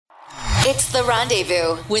It's The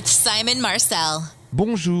Rendezvous with Simon Marcel.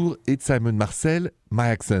 Bonjour, it's Simon Marcel. My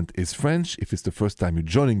accent is French. If it's the first time you're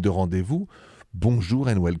joining The Rendezvous, bonjour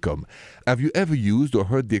and welcome. Have you ever used or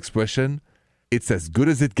heard the expression, it's as good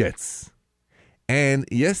as it gets? And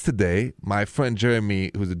yesterday, my friend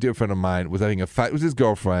Jeremy, who's a dear friend of mine, was having a fight with his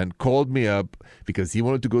girlfriend, called me up because he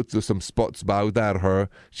wanted to go to some sports bar without her.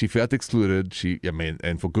 She felt excluded.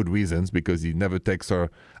 And for good reasons, because he never takes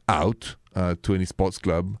her out to any sports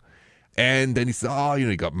club. And then he said,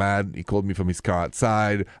 he got mad. He called me from his car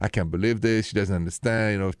outside. I can't believe this. She doesn't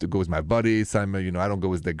understand. If to go with my buddies, Simon, I don't go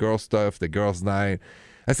with the girl stuff, the girls' night.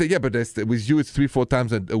 I said, yeah, but with you, it's 3-4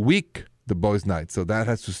 times a week, the boys' night. So that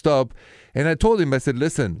has to stop. And I told him, I said,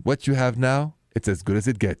 listen, what you have now, it's as good as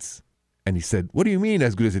it gets. And he said, what do you mean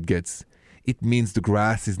as good as it gets? It means the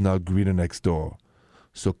grass is not greener next door.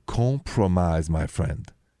 So compromise, my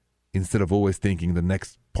friend, instead of always thinking the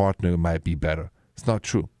next partner might be better. It's not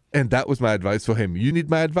true. And that was my advice for him. You need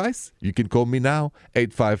my advice? You can call me now,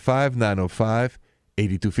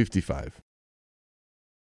 855-905-8255.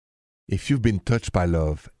 If you've been touched by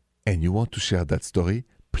love and you want to share that story,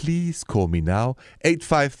 please call me now,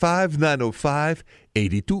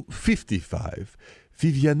 855-905-8255.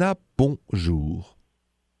 Viviana, bonjour.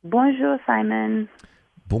 Bonjour, Simon.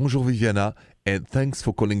 Bonjour, Viviana, and thanks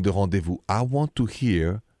for calling The Rendezvous. I want to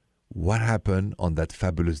hear what happened on that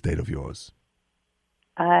fabulous date of yours.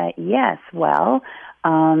 Yes, well,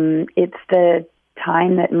 it's the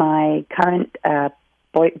time that my current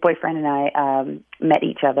boyfriend and I met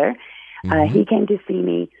each other. He came to see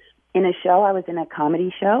me in a show. I was in a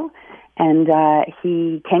comedy show, and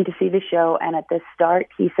he came to see the show, and at the start,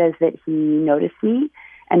 he says that he noticed me,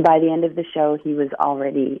 and by the end of the show, he was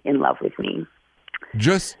already in love with me.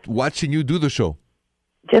 Just watching you do the show?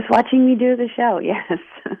 Just watching me do the show, yes.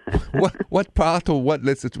 What part or what,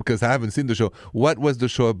 because I haven't seen the show, what was the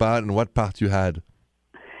show about and what part you had?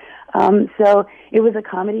 So it was a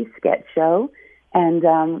comedy sketch show, and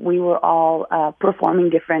we were all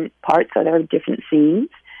performing different parts, so there were different scenes.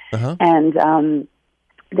 And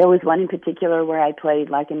there was one in particular where I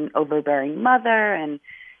played like an overbearing mother, and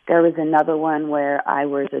there was another one where I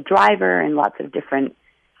was a driver, and lots of different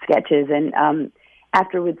sketches. And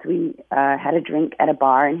afterwards, we had a drink at a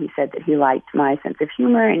bar, and he said that he liked my sense of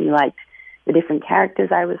humor, and he liked the different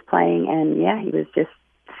characters I was playing, and yeah, he was just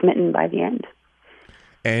smitten by the end.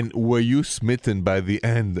 And were you smitten by the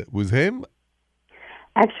end with him?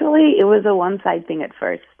 Actually, it was a one-side thing at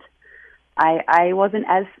first. I wasn't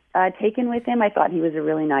as taken with him. I thought he was a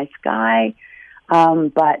really nice guy,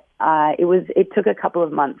 but it took a couple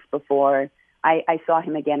of months before I saw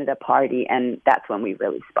him again at a party, and that's when we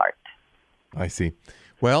really sparked. I see.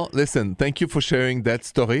 Well, listen, thank you for sharing that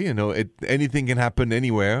story. Anything can happen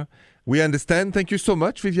anywhere. We understand. Thank you so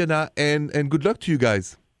much, Viviana, and good luck to you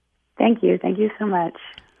guys. Thank you. Thank you so much.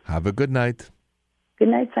 Have a good night. Good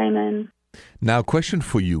night, Simon. Now, question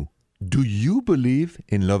for you. Do you believe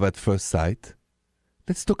in love at first sight?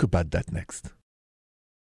 Let's talk about that next.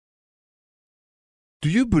 Do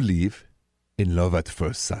you believe in love at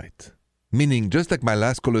first sight? Meaning, just like my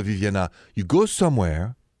last caller, Viviana, you go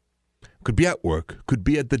somewhere, could be at work, could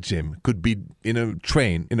be at the gym, could be in a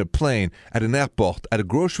train, in a plane, at an airport, at a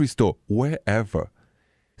grocery store, wherever.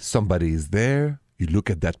 Somebody is there, you look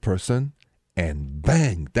at that person, and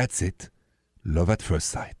bang, that's it. Love at first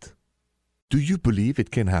sight. Do you believe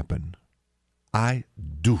it can happen? I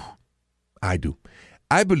do. I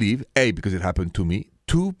believe, A, because it happened to me.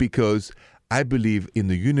 2, because I believe in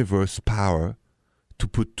the universe's power to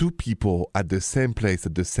put two people at the same place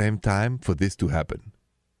at the same time for this to happen.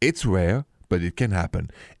 It's rare, but it can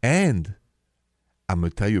happen. And I'm going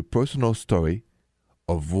to tell you a personal story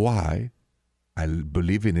of why I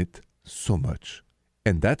believe in it so much.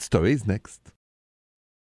 And that story is next.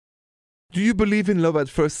 Do you believe in love at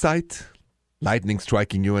first sight? Lightning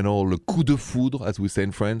striking you and all, le coup de foudre, as we say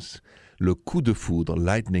in French. Le coup de foudre,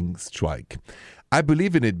 lightning strike. I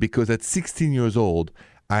believe in it because at 16 years old,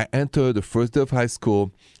 I entered the first day of high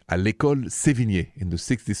school at l'école Sévigné in the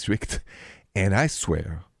 6th district. And I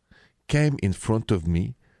swear, came in front of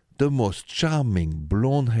me the most charming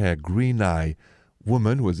blonde hair, green eye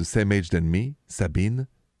woman who was the same age than me, Sabine,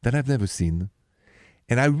 that I've never seen.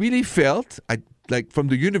 And I really felt, like from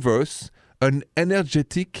the universe, an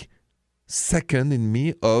energetic second in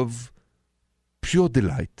me of pure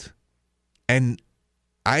delight. And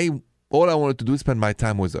all I wanted to do is spend my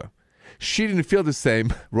time with her. She didn't feel the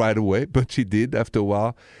same right away, but she did after a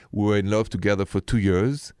while. We were in love together for 2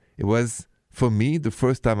 years. It was, for me, the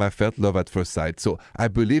first time I felt love at first sight. So I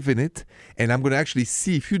believe in it, and I'm going to actually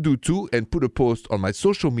see if you do too and put a post on my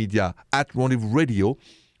social media at Rendezvous Radio.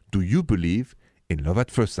 Do you believe in Love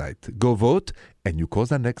at First Sight. Go vote, and you call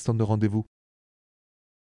that next on the rendezvous.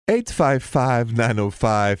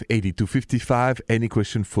 855-905-8255. Any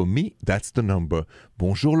question for me? That's the number.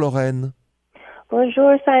 Bonjour, Lorraine.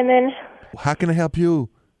 Bonjour, Simon. How can I help you?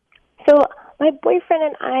 So my boyfriend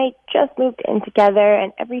and I just moved in together,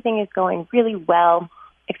 and everything is going really well,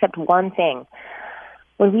 except one thing.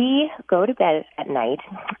 When we go to bed at night,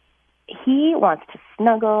 he wants to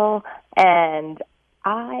snuggle, and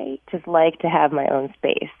I just like to have my own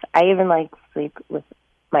space. I even like to sleep with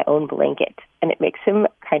my own blanket, and it makes him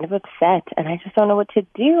kind of upset, and I just don't know what to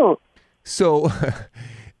do. So,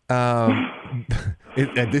 and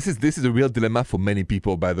this is a real dilemma for many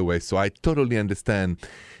people, by the way, so I totally understand.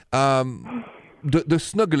 The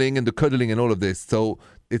snuggling and the cuddling and all of this, so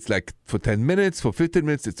it's like for 10 minutes, for 15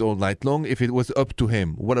 minutes, it's all night long. If it was up to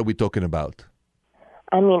him, what are we talking about?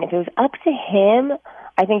 I mean, if it was up to him,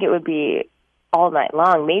 I think it would be all night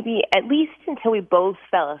long, maybe at least until we both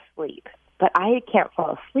fell asleep. But I can't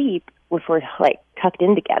fall asleep if we're, like, tucked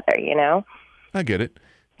in together, you know? I get it.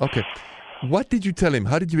 Okay. What did you tell him?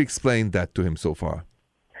 How did you explain that to him so far?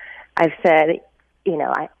 I've said, you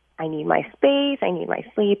know, I need my space, I need my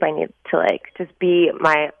sleep, I need to, like, just be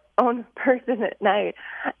my own person at night.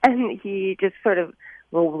 And he just sort of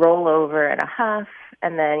will roll over in a huff,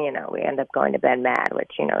 and then, you know, we end up going to bed mad,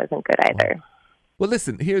 which, you know, isn't good either. Well,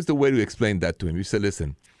 listen, here's the way to explain that to him. You say,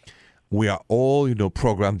 listen, we are all, you know,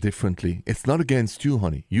 programmed differently. It's not against you,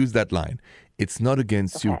 honey. Use that line. It's not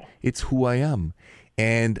against you. It's who I am.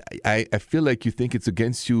 And I feel like you think it's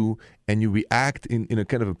against you, and you react in a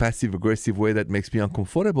kind of a passive-aggressive way that makes me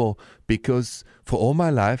uncomfortable, because for all my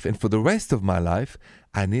life and for the rest of my life,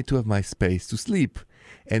 I need to have my space to sleep.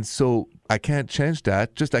 And so I can't change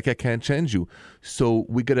that, just like I can't change you. So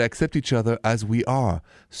we got to accept each other as we are.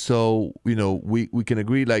 So, you know, we can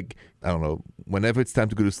agree, like, I don't know, whenever it's time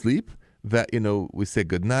to go to sleep, that, you know, we say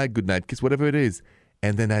good night, kiss, whatever it is.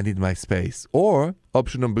 And then I need my space. Or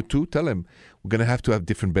option number 2, tell him we're going to have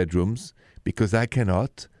different bedrooms because I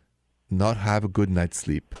cannot not have a good night's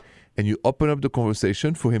sleep. And you open up the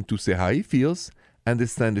conversation for him to say how he feels,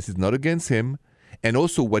 understand this is not against him, and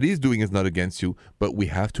also what he's doing is not against you, but we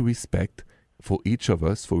have to respect for each of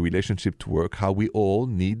us, for relationship to work, how we all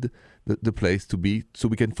need the place to be so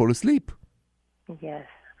we can fall asleep. Yes.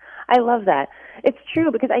 I love that. It's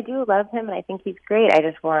true, because I do love him and I think he's great. I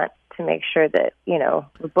just want to make sure that, you know,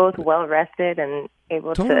 we're both well rested and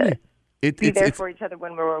able to be there for each other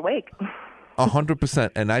when we're awake.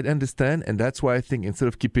 100%. And I understand. And that's why I think instead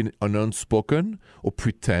of keeping an unspoken or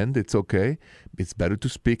pretend it's okay, it's better to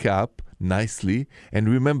speak up nicely. And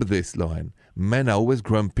remember this, Lauren, men are always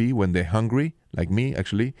grumpy when they're hungry, like me,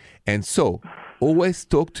 actually. And so always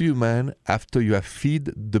talk to your man after you have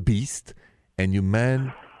feed the beast and your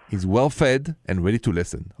man is well fed and ready to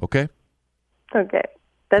listen. Okay? Okay.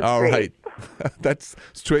 That's all great. Right. That's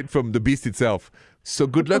straight from the beast itself. So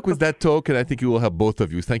good luck with that talk, and I think it will help both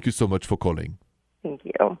of you. Thank you so much for calling. Thank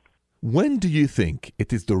you. When do you think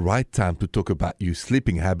it is the right time to talk about your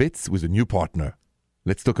sleeping habits with a new partner?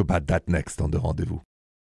 Let's talk about that next on The Rendezvous.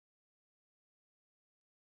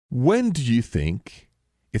 When do you think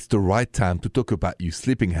it's the right time to talk about your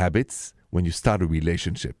sleeping habits when you start a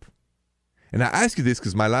relationship? And I ask you this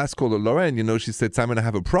because my last caller, Lauren, you know, she said, Simon, I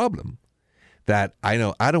have a problem that I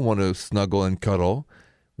know I don't want to snuggle and cuddle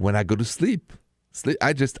when I go to sleep.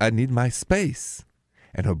 I need my space.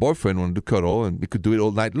 And her boyfriend wanted to cuddle and we could do it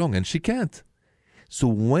all night long and she can't. So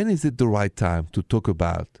when is it the right time to talk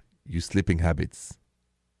about your sleeping habits?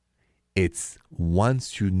 It's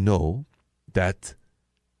once you know that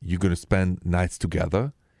you're going to spend nights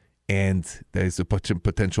together and there's a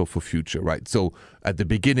potential for future, right? So at the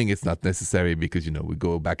beginning, it's not necessary because, you know, we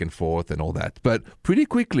go back and forth and all that. But pretty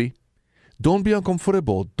quickly, don't be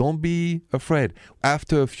uncomfortable. Don't be afraid.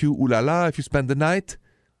 After a few ooh la la, if you spend the night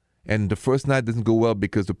and the first night doesn't go well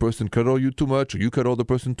because the person cuddled you too much or you cuddle the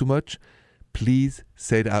person too much, please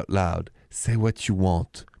say it out loud. Say what you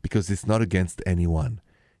want because it's not against anyone.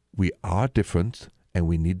 We are different and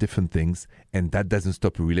we need different things, and that doesn't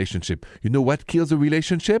stop a relationship. You know what kills a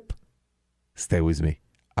relationship? Stay with me.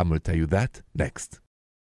 I'm going to tell you that next.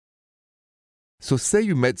 So say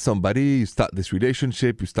you met somebody, you start this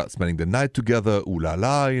relationship, you start spending the night together, ooh la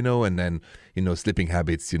la, you know, and then, you know, sleeping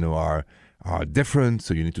habits, you know, are different.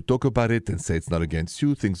 So you need to talk about it and say it's not against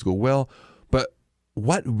you. Things go well. But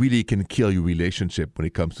what really can kill your relationship when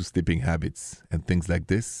it comes to sleeping habits and things like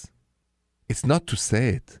this? It's not to say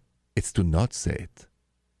it. It's to not say it.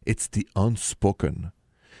 It's the unspoken.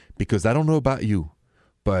 Because I don't know about you,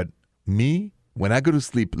 but me, when I go to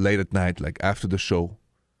sleep late at night, like after the show,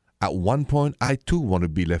 at one point, I too want to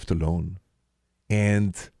be left alone.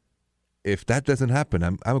 And if that doesn't happen,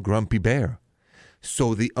 I'm a grumpy bear.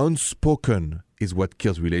 So the unspoken is what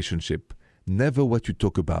kills relationship. Never what you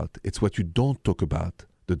talk about. It's what you don't talk about,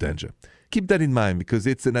 the danger. Keep that in mind because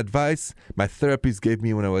it's an advice my therapist gave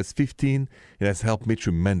me when I was 15. It has helped me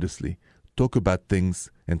tremendously. Talk about things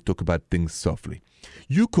and talk about things softly.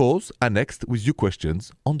 You calls are next with your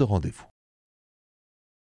questions on the rendezvous.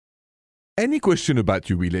 Any question about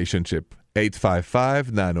your relationship?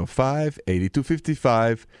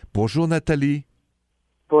 855-905-8255. Bonjour, Nathalie.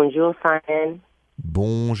 Bonjour, Simon.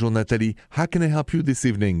 Bonjour, Nathalie. How can I help you this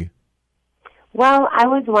evening? Well, I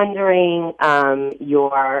was wondering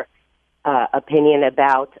your opinion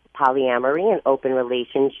about polyamory and open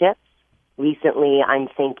relationships. Recently, I'm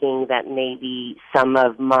thinking that maybe some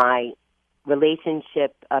of my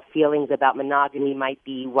relationship feelings about monogamy might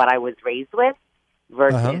be what I was raised with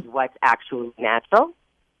versus what's actually natural.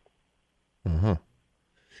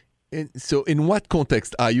 And so in what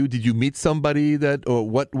context are you? Did you meet somebody that, or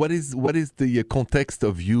what is the context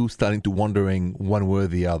of you starting to wondering one way or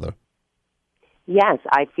the other? Yes,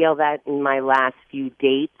 I feel that in my last few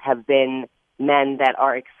dates have been men that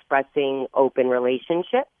are expressing open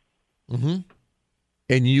relationships. Mm-hmm.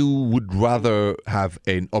 And you would rather have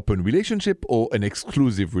an open relationship or an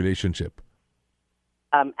exclusive relationship?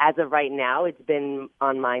 As of right now, it's been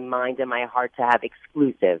on my mind and my heart to have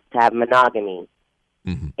exclusive, to have monogamy.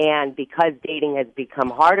 Mm-hmm. And because dating has become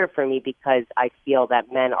harder for me because I feel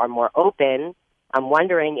that men are more open, I'm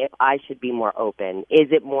wondering if I should be more open.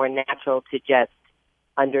 Is it more natural to just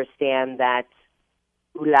understand that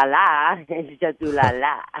ooh la la is just ooh la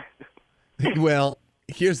la? Well,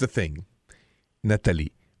 here's the thing,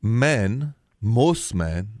 Nathalie. Most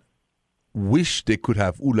men, wish they could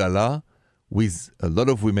have ooh la la with a lot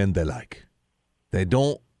of women they like. They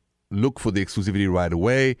don't look for the exclusivity right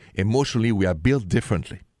away. Emotionally, we are built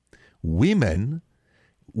differently. Women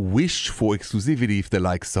wish for exclusivity if they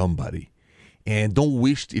like somebody. And don't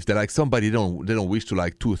wish, if they like somebody, they don't wish to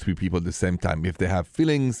like 2 or 3 people at the same time. If they have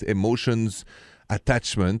feelings, emotions,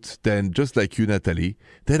 attachment, then just like you, Nathalie,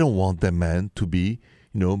 they don't want their man to be,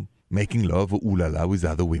 making love or ooh la la with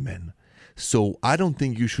other women. So I don't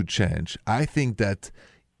think you should change. I think that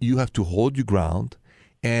you have to hold your ground.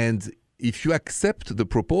 And if you accept the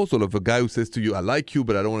proposal of a guy who says to you, I like you,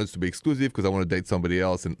 but I don't want us to be exclusive because I want to date somebody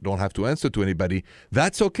else and don't have to answer to anybody,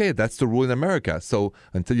 that's okay. That's the rule in America. So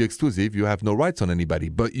until you're exclusive, you have no rights on anybody.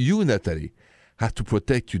 But you, Nathalie, have to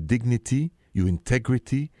protect your dignity, your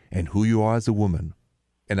integrity, and who you are as a woman.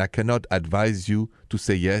 And I cannot advise you to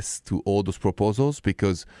say yes to all those proposals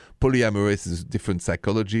because polyamorous is a different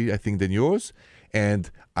psychology, I think, than yours.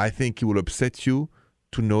 And I think it will upset you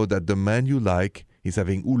to know that the man you like is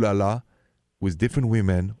having ooh la la with different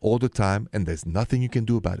women all the time, and there's nothing you can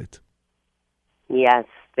do about it. Yes,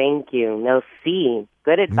 thank you. No, see,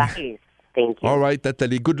 good advice. Thank you. All right,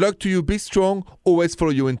 Nathalie, good luck to you. Be strong. Always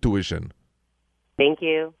follow your intuition. Thank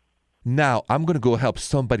you. Now, I'm going to go help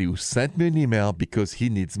somebody who sent me an email because he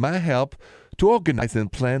needs my help to organize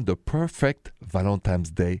and plan the perfect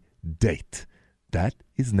Valentine's Day date. That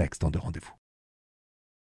is next on The Rendezvous.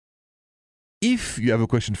 If you have a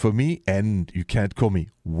question for me and you can't call me,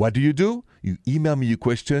 what do? You email me your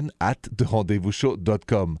question at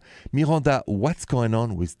therendezvousshow.com. Miranda, what's going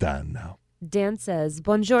on with Dan now? Dan says,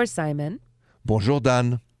 Bonjour, Simon. Bonjour,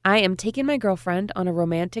 Dan. I am taking my girlfriend on a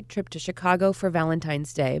romantic trip to Chicago for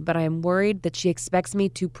Valentine's Day, but I am worried that she expects me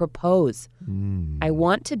to propose. I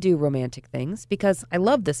want to do romantic things because I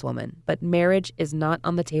love this woman, but marriage is not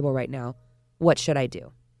on the table right now. What should I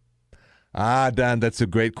do? Dan, that's a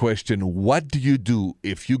great question. What do you do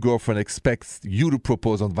if your girlfriend expects you to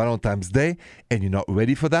propose on Valentine's Day and you're not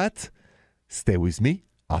ready for that? Stay with me.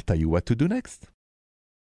 I'll tell you what to do next.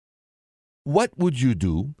 What would you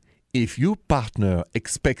do if your partner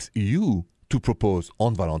expects you to propose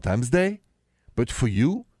on Valentine's Day, but for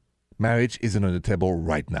you, marriage isn't on the table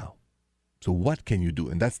right now? So what can you do?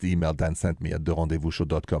 And that's the email Dan sent me at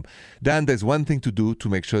therendezvousshow.com. Dan, there's one thing to do to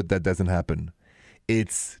make sure that doesn't happen.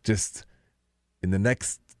 It's just in the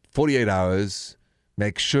next 48 hours,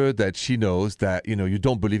 make sure that she knows that, you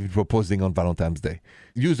don't believe in proposing on Valentine's Day.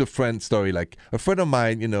 Use a friend story, like a friend of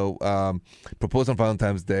mine, proposed on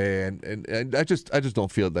Valentine's Day, and I just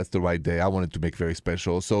don't feel that's the right day. I wanted to make very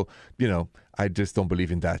special. So, I just don't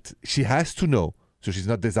believe in that. She has to know, so she's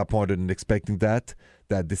not disappointed and expecting that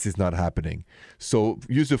this is not happening. So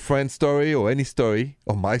use a friend story or any story,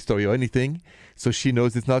 or my story or anything, so she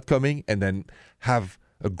knows it's not coming, and then have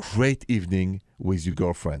a great evening with your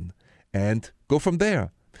girlfriend. And go from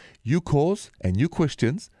there. Your calls and your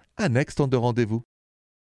questions are next on The Rendezvous.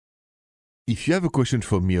 If you have a question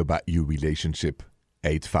for me about your relationship,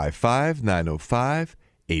 855-905-8255.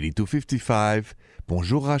 8255.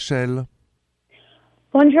 Bonjour, Rachel.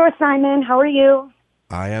 Bonjour, Simon. How are you?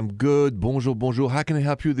 I am good. Bonjour, bonjour. How can I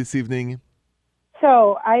help you this evening?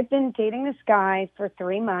 So, I've been dating this guy for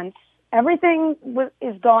 3 months. Everything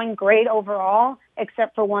is going great overall,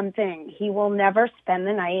 except for one thing. He will never spend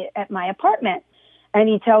the night at my apartment. And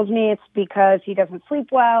he tells me it's because he doesn't sleep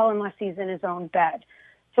well unless he's in his own bed.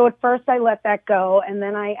 So at first I let that go, and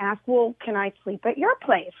then I asked, well, can I sleep at your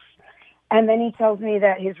place? And then he tells me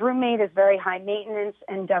that his roommate is very high maintenance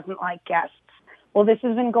and doesn't like guests. Well, this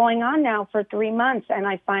has been going on now for 3 months, and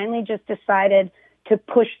I finally just decided to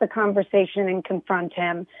push the conversation and confront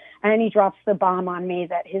him. And he drops the bomb on me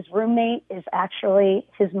that his roommate is actually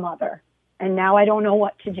his mother. And now I don't know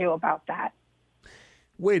what to do about that.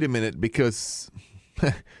 Wait a minute, because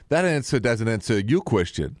that answer doesn't answer your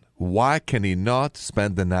question. Why can he not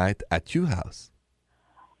spend the night at your house?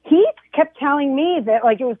 He kept telling me that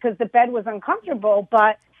it was because the bed was uncomfortable,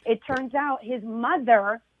 but it turns out his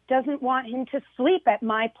mother doesn't want him to sleep at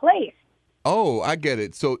my place. Oh, I get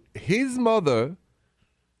it. So his mother,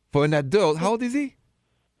 for an adult, how old is he?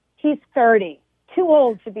 He's 30. Too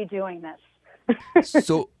old to be doing this.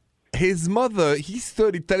 So his mother, he's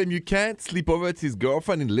 30, tell him you can't sleep over at his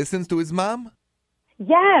girlfriend and listens to his mom?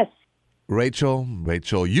 Yes. Rachel,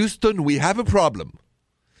 Houston, we have a problem.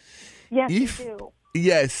 Yes, we do.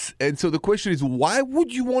 Yes, and so the question is, why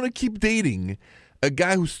would you want to keep dating a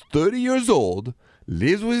guy who's 30 years old,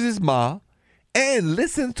 lives with his ma, and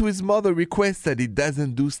listens to his mother request that he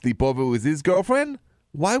doesn't do sleepover with his girlfriend?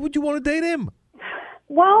 Why would you want to date him?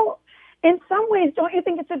 Well, in some ways, don't you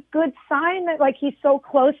think it's a good sign that he's so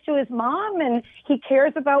close to his mom and he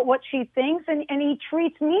cares about what she thinks and he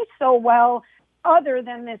treats me so well other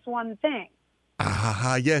than this one thing?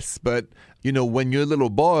 Yes, but when you're a little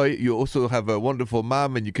boy, you also have a wonderful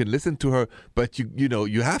mom and you can listen to her, but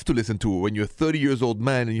you have to listen to her. When you're a 30 years old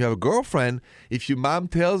man and you have a girlfriend, if your mom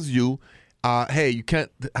tells you, hey, you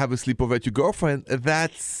can't have a sleepover at your girlfriend,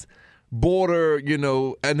 that's border,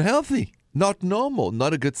 unhealthy. Not normal,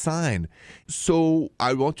 not a good sign. So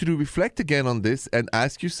I want you to reflect again on this and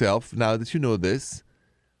ask yourself, now that you know this,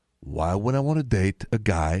 why would I want to date a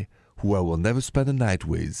guy who I will never spend a night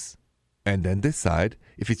with? And then decide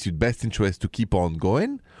if it's your best interest to keep on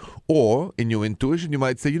going, or in your intuition, you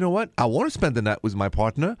might say, you know what, I want to spend the night with my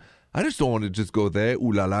partner. I just don't want to just go there,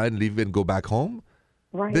 ooh la la, and leave and go back home.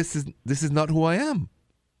 Right. This is not who I am.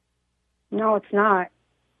 No, it's not.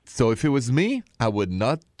 So if it was me, I would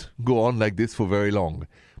not go on like this for very long.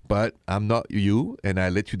 But I'm not you, and I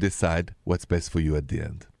let you decide what's best for you at the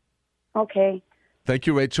end. Okay. Thank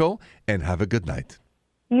you, Rachel, and have a good night.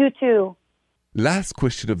 You too. Last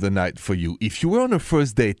question of the night for you. If you were on a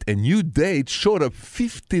first date and your date showed up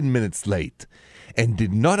 15 minutes late and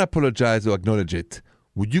did not apologize or acknowledge it,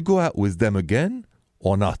 would you go out with them again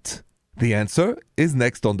or not? The answer is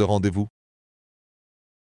next on The Rendezvous.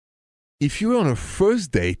 If you were on a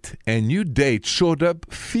first date and your date showed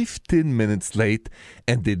up 15 minutes late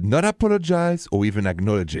and did not apologize or even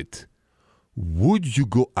acknowledge it, would you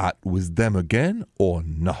go out with them again or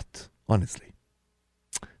not? Honestly.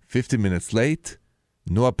 15 minutes late,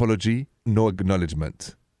 no apology, no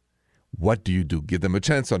acknowledgement. What do you do? Give them a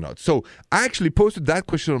chance or not? So I actually posted that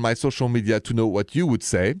question on my social media to know what you would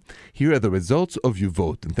say. Here are the results of your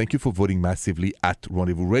vote. And thank you for voting massively at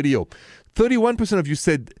Rendezvous Radio. 31% of you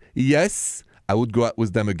said, yes, I would go out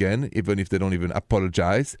with them again, even if they don't even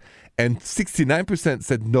apologize. And 69%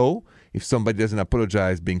 said no. If somebody doesn't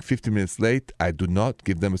apologize being 50 minutes late, I do not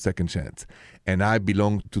give them a second chance. And I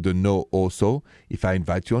belong to the no also. If I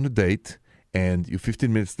invite you on a date and you're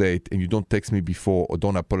 15 minutes late and you don't text me before or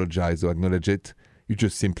don't apologize or acknowledge it, you're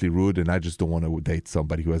just simply rude, and I just don't want to date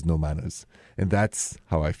somebody who has no manners. And that's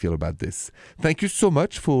how I feel about this. Thank you so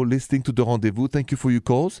much for listening to The Rendezvous. Thank you for your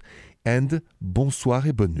calls. And bonsoir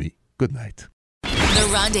et bonne nuit. Good night. The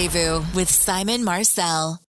Rendezvous with Simon Marcel.